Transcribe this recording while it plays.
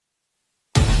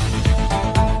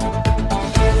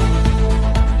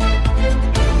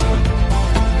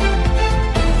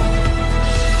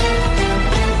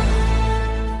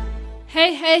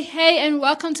Hey, and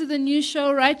welcome to the new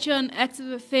show right here on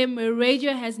Active FM, where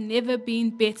radio has never been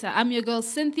better. I'm your girl,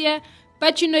 Cynthia,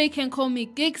 but you can call me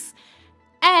Giks.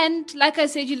 And like I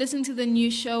said, you listen to the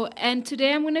new show, and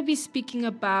today I'm going to be speaking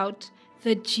about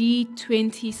the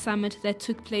G20 Summit that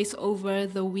took place over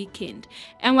the weekend.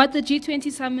 And what the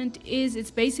G20 Summit is,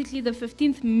 it's basically the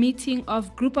 15th meeting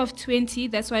of Group of 20.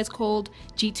 That's why it's called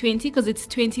G20, because it's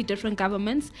 20 different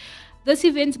governments. This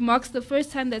event marks the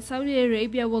first time that Saudi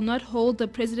Arabia will not hold the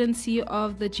presidency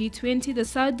of the G20. The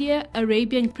Saudi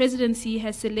Arabian presidency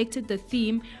has selected the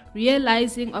theme,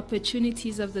 Realizing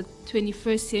Opportunities of the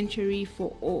 21st Century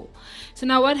for All. So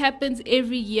now what happens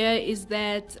every year is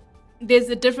that there's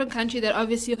a different country that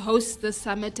obviously hosts the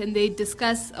summit, and they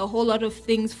discuss a whole lot of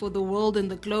things for the world and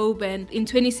the globe. And in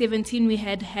 2017, we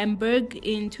had Hamburg.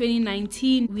 In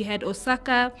 2019, we had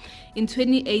Osaka. In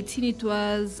 2018, it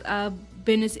was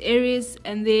Buenos Aires,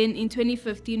 and then in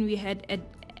 2015 we had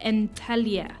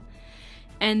Antalya,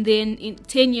 and then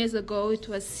 10 years ago it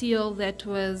was Seoul that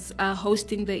was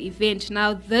hosting the event.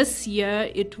 Now this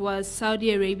year it was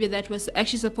Saudi Arabia that was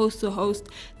actually supposed to host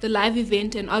the live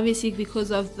event, and obviously because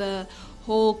of the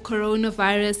whole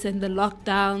coronavirus and the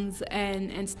lockdowns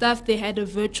and stuff, they had a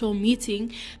virtual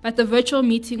meeting, but the virtual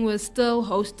meeting was still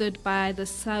hosted by the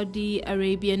Saudi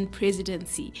Arabian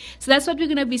presidency. So that's what we're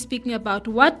going to be speaking about.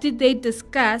 What did they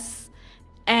discuss,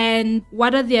 and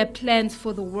what are their plans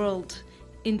for the world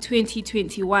in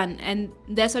 2021? And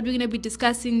that's what we're going to be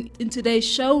discussing in today's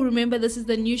show. Remember, this is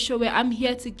the new show where I'm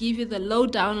here to give you the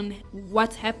lowdown on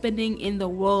what's happening in the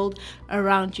world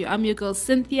around you. I'm your girl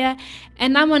Cynthia,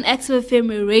 and I'm on Active FM,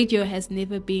 where radio has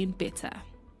never been better.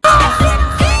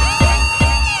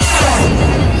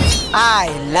 I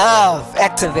love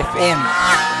Active FM.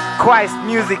 Christ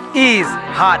music is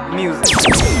hot music.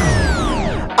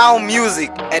 Our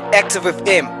music at Active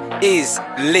FM is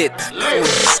lit.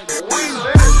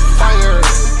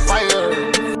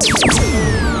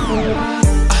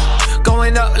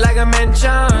 Going up like a mansion.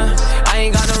 I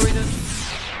ain't got no reason.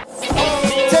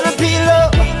 Tell the people,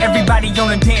 everybody on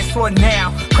the dance floor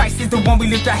now. Christ is the one we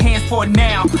lift our hands for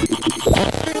now.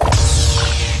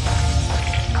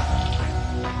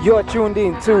 You're tuned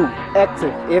in to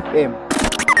Active FM.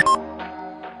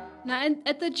 Now,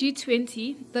 at the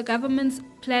G20, the government's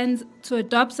plans to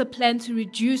adopt a plan to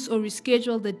reduce or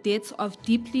reschedule the debts of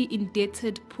deeply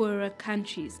indebted poorer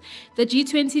countries. The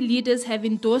G20 leaders have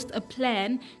endorsed a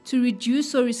plan to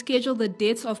reduce or reschedule the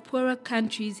debts of poorer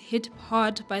countries hit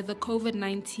hard by the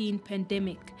COVID-19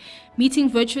 pandemic. Meeting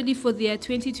virtually for their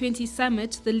 2020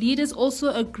 summit, the leaders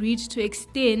also agreed to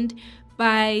extend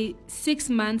by 6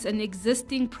 months an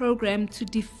existing program to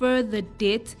defer the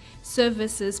debt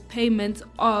services payments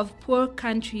of poor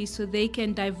countries so they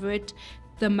can divert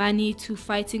the money to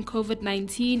fighting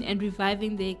COVID-19 and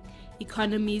reviving their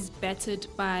economies battered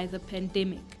by the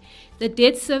pandemic. The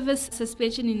Debt Service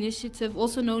Suspension Initiative,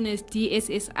 also known as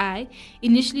DSSI,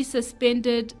 initially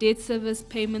suspended debt service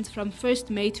payments from 1st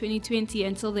May 2020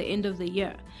 until the end of the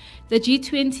year. The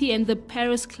G20 and the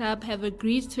Paris Club have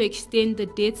agreed to extend the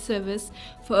debt service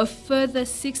for a further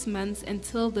 6 months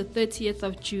until the 30th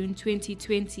of June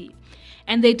 2020.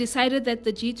 And they decided that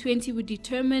the G20 would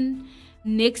determine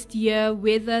next year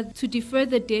whether to defer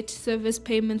the debt service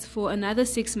payments for another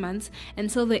 6 months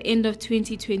until the end of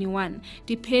 2021,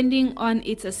 depending on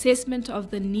its assessment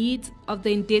of the needs of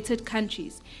the indebted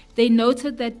countries. They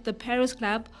noted that the Paris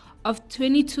Club of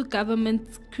 22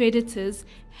 government creditors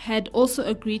had also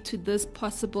agreed to this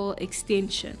possible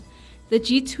extension. The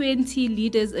G20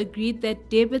 leaders agreed that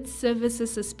debt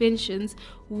services suspensions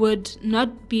would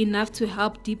not be enough to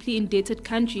help deeply indebted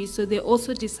countries, so they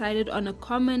also decided on a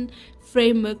common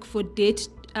framework for debt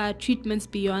treatments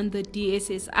beyond the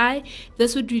DSSI.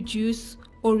 This would reduce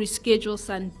or reschedule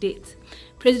some debt.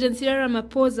 President Cyril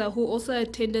Ramaphosa, who also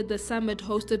attended the summit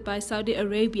hosted by Saudi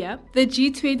Arabia, the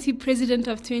G20 president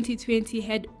of 2020,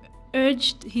 had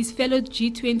urged his fellow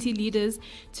G20 leaders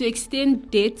to extend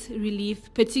debt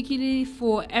relief, particularly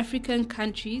for African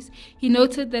countries. He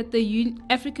noted that the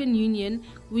African Union,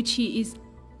 which he is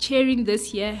chairing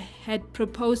this year, had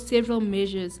proposed several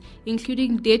measures,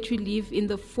 including debt relief in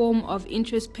the form of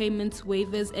interest payments,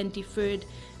 waivers, and deferred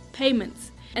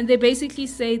payments. And they basically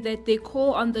say that they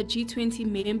call on the G20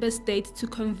 member states to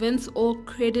convince all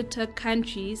creditor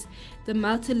countries, the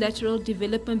multilateral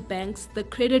development banks, the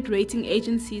credit rating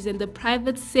agencies, and the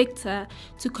private sector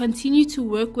to continue to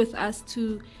work with us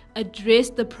to address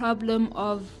the problem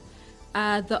of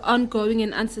the ongoing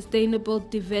and unsustainable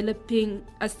developing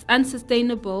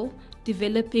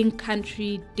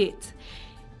country debt.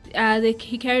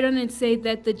 He carried on and said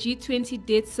that the G20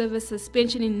 debt service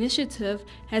suspension initiative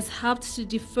has helped to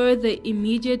defer the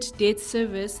immediate debt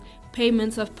service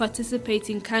payments of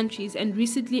participating countries, and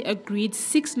recently agreed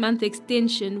 6-month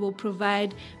extension will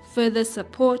provide further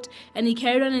support. And he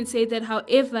carried on and said that,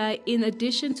 however, in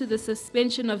addition to the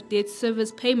suspension of debt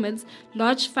service payments,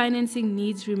 large financing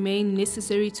needs remain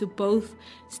necessary to both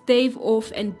stave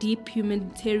off and deep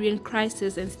humanitarian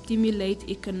crisis and stimulate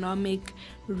economic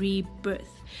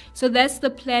rebirth. So that's the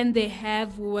plan they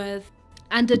have with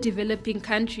underdeveloping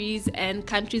countries and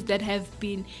countries that have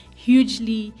been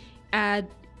hugely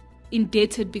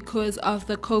indebted because of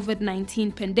the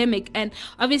COVID-19 pandemic. And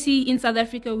obviously in South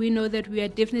Africa, we know that we are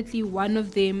definitely one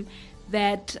of them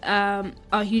that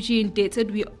are hugely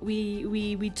indebted.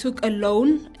 We took a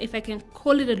loan, if I can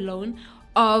call it a loan,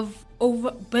 of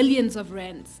over billions of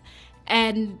rands,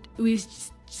 and we've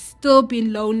still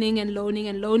been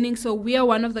loaning. So we are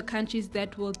one of the countries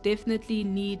that will definitely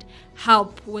need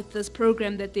help with this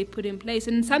program that they put in place.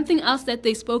 And something else that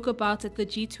they spoke about at the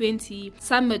G20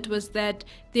 Summit was that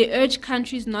they urge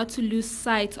countries not to lose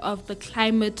sight of the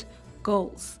climate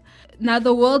goals. Now,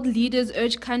 the world leaders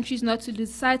urge countries not to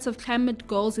lose sight of climate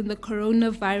goals in the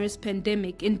coronavirus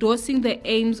pandemic, endorsing the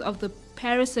aims of the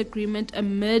Paris Agreement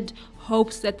amid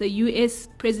hopes that the U.S.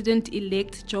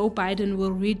 President-elect Joe Biden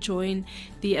will rejoin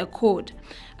the accord.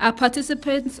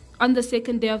 Participants on the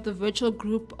second day of the virtual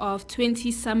Group of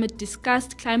 20 Summit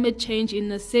discussed climate change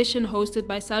in a session hosted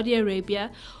by Saudi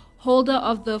Arabia, holder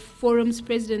of the forum's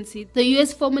presidency. The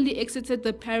U.S. formally exited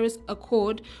the Paris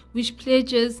Accord, which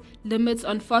pledges limits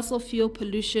on fossil fuel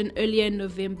pollution earlier in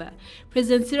November.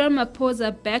 President Cyril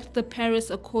Ramaphosa backed the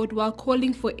Paris Accord while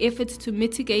calling for efforts to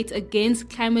mitigate against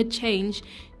climate change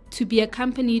to be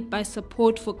accompanied by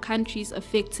support for countries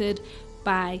affected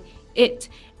by it.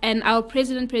 And our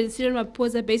President Cyril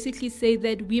Ramaphosa basically said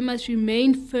that we must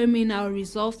remain firm in our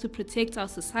resolve to protect our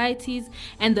societies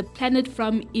and the planet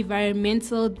from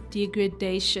environmental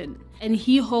degradation. And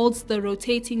he holds the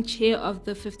rotating chair of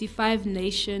the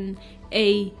 55-nation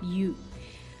AU.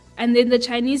 And then the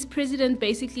Chinese president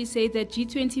basically said that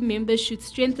G20 members should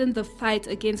strengthen the fight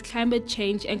against climate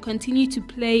change and continue to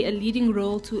play a leading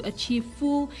role to achieve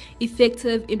full,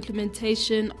 effective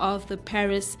implementation of the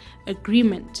Paris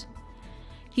Agreement.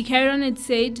 He carried on and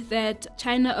said that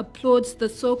China applauds the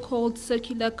so-called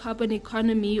circular carbon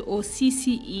economy, or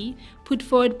CCE, put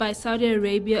forward by Saudi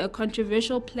Arabia, a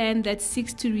controversial plan that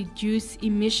seeks to reduce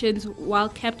emissions while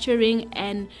capturing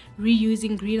and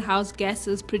reusing greenhouse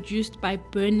gases produced by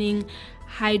burning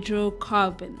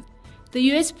hydrocarbons. The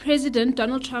US President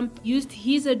Donald Trump used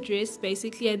his address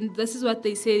basically, and this is what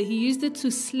they said, he used it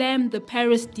to slam the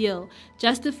Paris deal,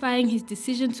 justifying his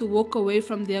decision to walk away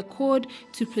from the accord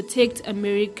to protect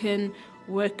American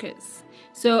workers.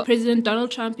 So President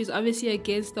Donald Trump is obviously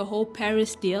against the whole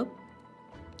Paris deal.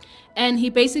 And he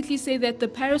basically said that the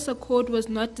Paris Accord was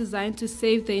not designed to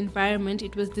save the environment,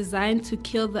 it was designed to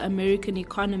kill the American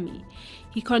economy.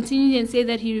 He continued and said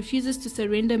that he refuses to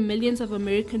surrender millions of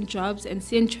American jobs and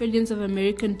send trillions of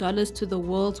American dollars to the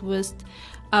world's worst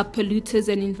polluters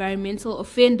and environmental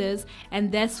offenders,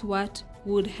 and that's what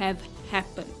would have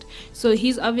happened. So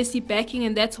he's obviously backing,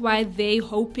 and that's why they're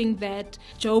hoping that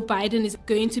Joe Biden is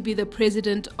going to be the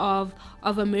president of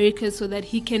America so that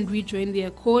he can rejoin the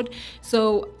accord.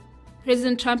 So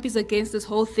President Trump is against this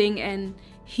whole thing, and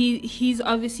he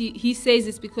says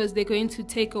it's because they're going to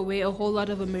take away a whole lot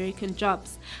of American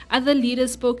jobs. Other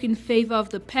leaders spoke in favor of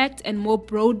the pact and more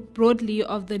broadly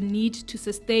of the need to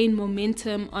sustain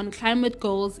momentum on climate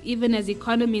goals, even as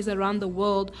economies around the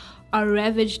world are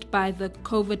ravaged by the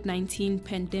COVID-19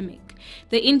 pandemic.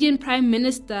 The Indian Prime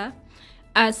Minister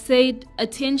said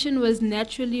attention was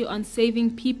naturally on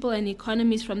saving people and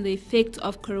economies from the effect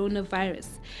of coronavirus.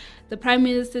 The Prime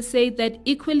Minister said that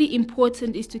equally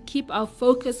important is to keep our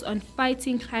focus on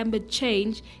fighting climate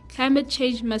change. Climate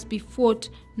change must be fought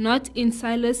not in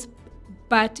silos,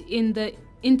 but in the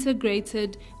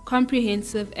integrated,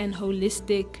 comprehensive and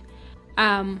holistic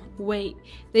way.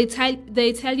 The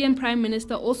Italian Prime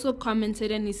Minister also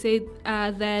commented, and he said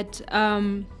that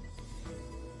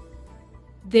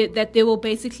they will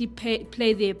basically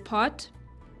play their part.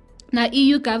 Now,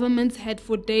 EU governments had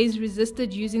for days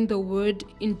resisted using the word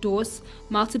endorse.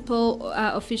 Multiple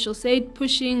officials said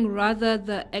pushing rather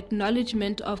the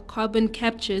acknowledgement of carbon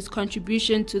capture's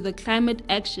contribution to the climate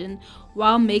action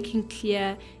while making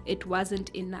clear it wasn't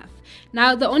enough.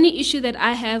 Now, the only issue that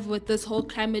I have with this whole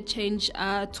climate change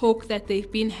talk that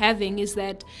they've been having is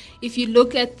that if you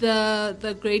look at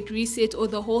the Great Reset or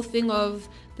the whole thing of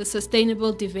the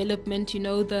sustainable development,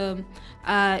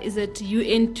 is it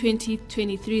UN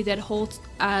 2023, that whole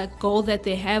goal that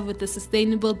they have with the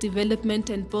sustainable development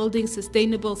and building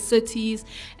sustainable cities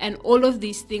and all of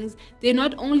these things, they're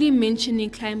not only mentioning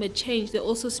climate change, they're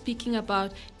also speaking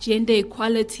about gender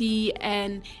equality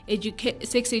and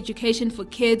sex education for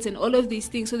kids and all of these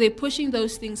things. So they're pushing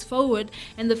those things forward,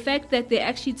 and the fact that they're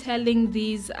actually telling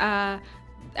these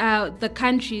the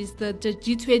countries, the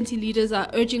G20 leaders are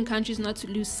urging countries not to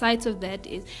lose sight of that,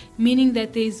 is meaning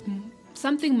that there's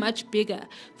something much bigger.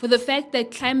 For the fact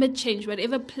that climate change,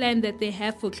 whatever plan that they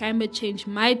have for climate change,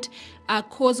 might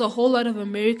cause a whole lot of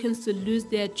Americans to lose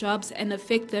their jobs and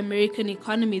affect the American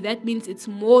economy, that means it's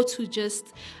more to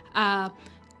just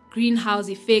greenhouse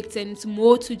effects, and it's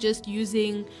more to just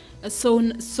using a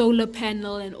solar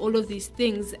panel and all of these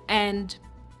things. And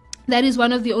that is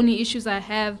one of the only issues I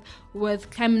have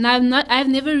with climate. Now, I've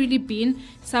never really been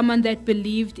someone that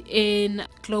believed in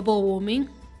global warming.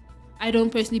 I don't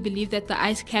personally believe that the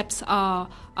ice caps are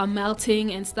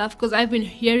melting and stuff, because I've been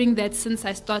hearing that since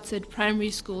I started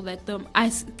primary school, that the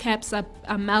ice caps are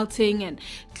melting and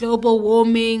global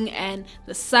warming and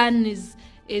the sun is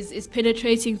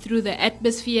penetrating through the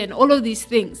atmosphere and all of these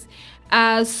things.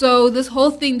 So this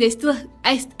whole thing,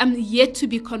 I'm yet to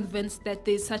be convinced that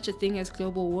there's such a thing as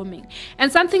global warming.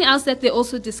 And something else that they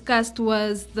also discussed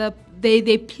was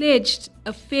they pledged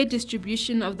a fair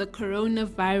distribution of the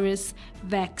coronavirus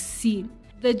vaccine.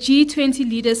 The G20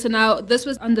 leaders, so now this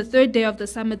was on the third day of the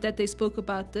summit that they spoke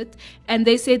about it, and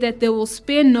they say that they will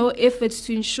spare no efforts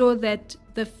to ensure that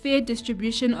the fair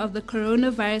distribution of the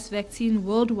coronavirus vaccine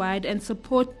worldwide and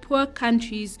support poor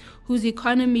countries whose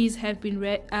economies have been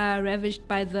ravaged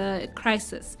by the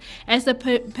crisis. As the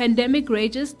pandemic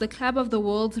rages, the Club of the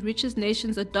World's Richest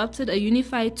Nations adopted a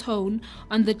unified tone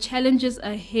on the challenges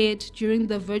ahead during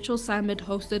the virtual summit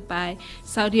hosted by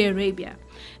Saudi Arabia.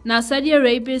 Now, Saudi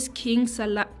Arabia's King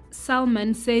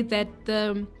Salman said that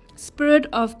the spirit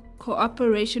of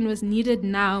cooperation was needed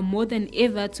now more than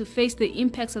ever to face the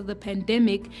impacts of the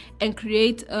pandemic and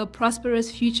create a prosperous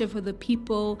future for the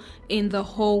people in the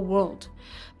whole world.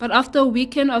 But after a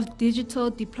weekend of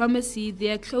digital diplomacy,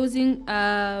 they closed and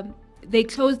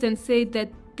said that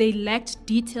they lacked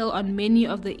detail on many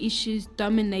of the issues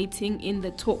dominating in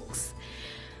the talks.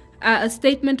 A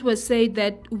statement was said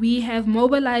that we have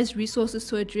mobilized resources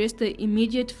to address the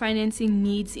immediate financing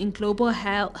needs in global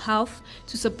health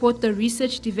to support the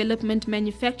research, development,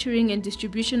 manufacturing, and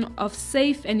distribution of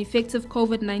safe and effective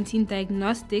COVID-19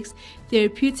 diagnostics,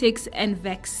 therapeutics, and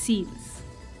vaccines.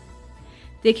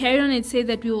 They carry on and say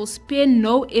that we will spare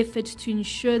no effort to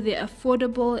ensure the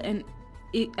affordable and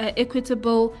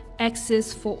equitable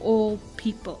access for all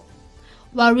people.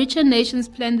 While richer nations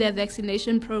plan their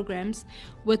vaccination programs,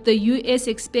 with the US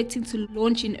expecting to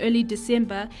launch in early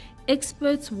December,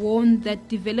 experts warn that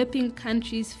developing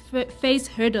countries face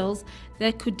hurdles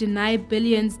that could deny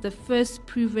billions the first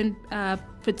proven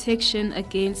protection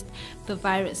against the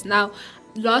virus. Now,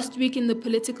 last week in the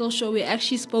political show, we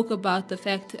actually spoke about the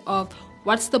fact of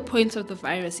what's the point of the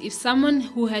virus? If someone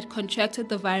who had contracted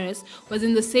the virus was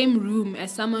in the same room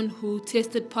as someone who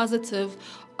tested positive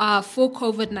for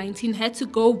COVID-19, had to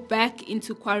go back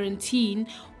into quarantine,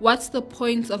 what's the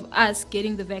point of us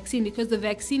getting the vaccine? Because the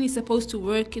vaccine is supposed to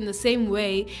work in the same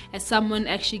way as someone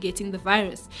actually getting the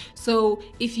virus. So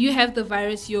if you have the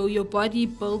virus, your body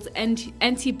builds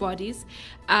antibodies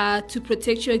to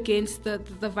protect you against the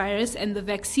virus. And the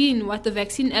vaccine, what the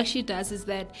vaccine actually does is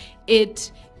that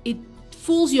it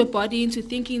fools your body into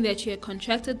thinking that you had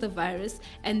contracted the virus,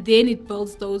 and then it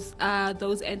builds those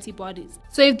antibodies.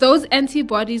 So if those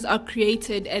antibodies are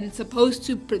created and supposed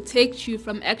to protect you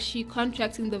from actually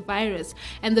contracting the virus,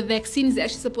 and the vaccine is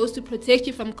actually supposed to protect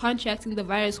you from contracting the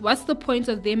virus, what's the point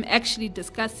of them actually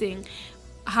discussing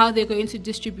how they're going to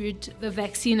distribute the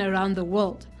vaccine around the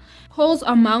world? Calls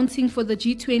are mounting for the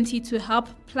G20 to help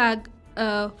plug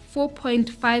a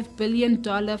 $4.5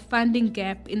 billion funding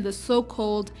gap in the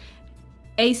so-called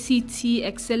ACT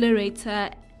Accelerator,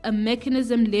 a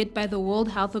mechanism led by the World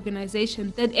Health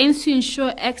Organization that aims to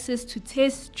ensure access to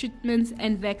tests, treatments,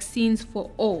 and vaccines for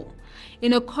all.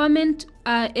 In a comment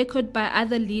echoed by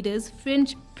other leaders,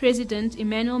 French President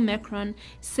Emmanuel Macron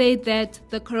said that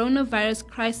the coronavirus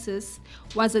crisis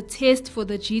was a test for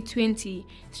the G20,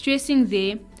 stressing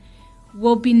there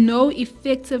will be no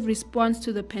effective response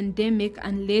to the pandemic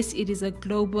unless it is a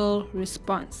global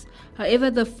response. However,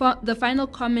 the final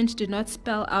comment did not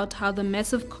spell out how the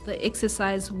massive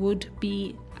exercise would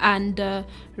be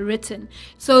underwritten.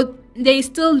 So they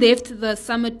still left the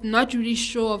summit not really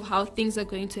sure of how things are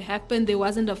going to happen. There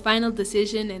wasn't a final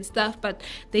decision and stuff, but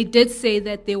they did say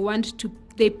that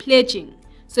they're pledging.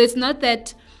 So it's not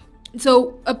that.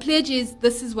 So a pledge is,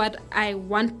 this is what I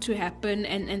want to happen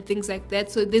and things like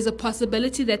that. So there's a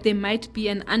possibility that there might be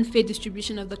an unfair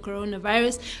distribution of the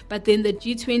coronavirus. But then the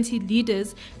G20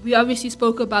 leaders, we obviously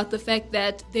spoke about the fact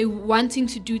that they're wanting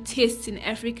to do tests in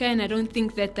Africa. And I don't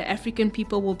think that the African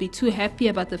people will be too happy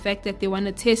about the fact that they want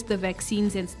to test the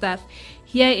vaccines and stuff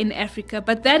here in Africa.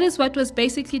 But that is what was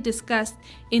basically discussed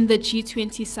in the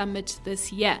G20 summit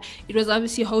this year. It was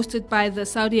obviously hosted by the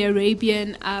Saudi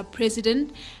Arabian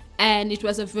president. And it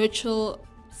was a virtual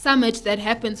summit that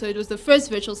happened. So it was the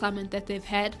first virtual summit that they've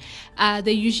had.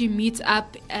 They usually meet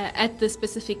up at the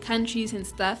specific countries and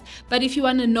stuff. But if you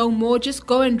want to know more, just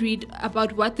go and read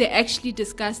about what they actually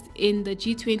discussed in the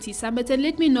G20 summit and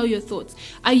let me know your thoughts.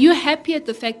 Are you happy at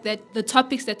the fact that the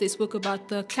topics that they spoke about,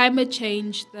 the climate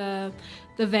change,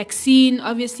 the vaccine,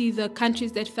 obviously the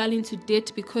countries that fell into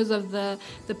debt because of the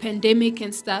pandemic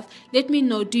and stuff, let me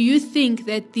know, do you think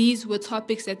that these were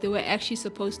topics that they were actually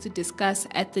supposed to discuss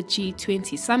at the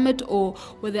G20 summit, or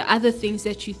were there other things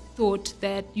that you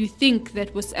think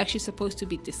that was actually supposed to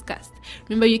be discussed?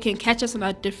 Remember, you can catch us on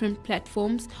our different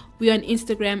platforms. We're on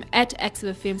Instagram at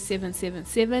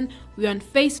ActiveFM777. We're on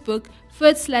Facebook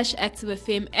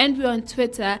 /ActiveFM, and we're on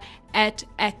Twitter at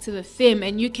ActiveFM.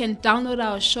 And you can download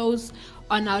our shows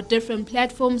on our different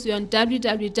platforms. We're on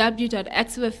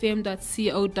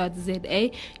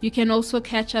www.activefm.co.za. You can also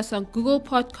catch us on Google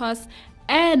Podcasts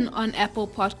and on Apple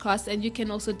Podcasts, and you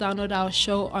can also download our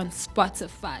show on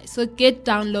Spotify. So get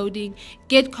downloading,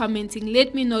 get commenting,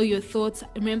 let me know your thoughts.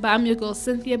 Remember, I'm your girl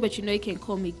Cynthia, but you know you can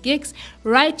call me Giks,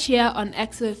 right here on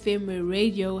Active FM, where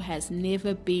radio has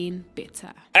never been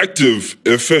better. Active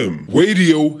FM,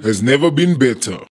 radio has never been better.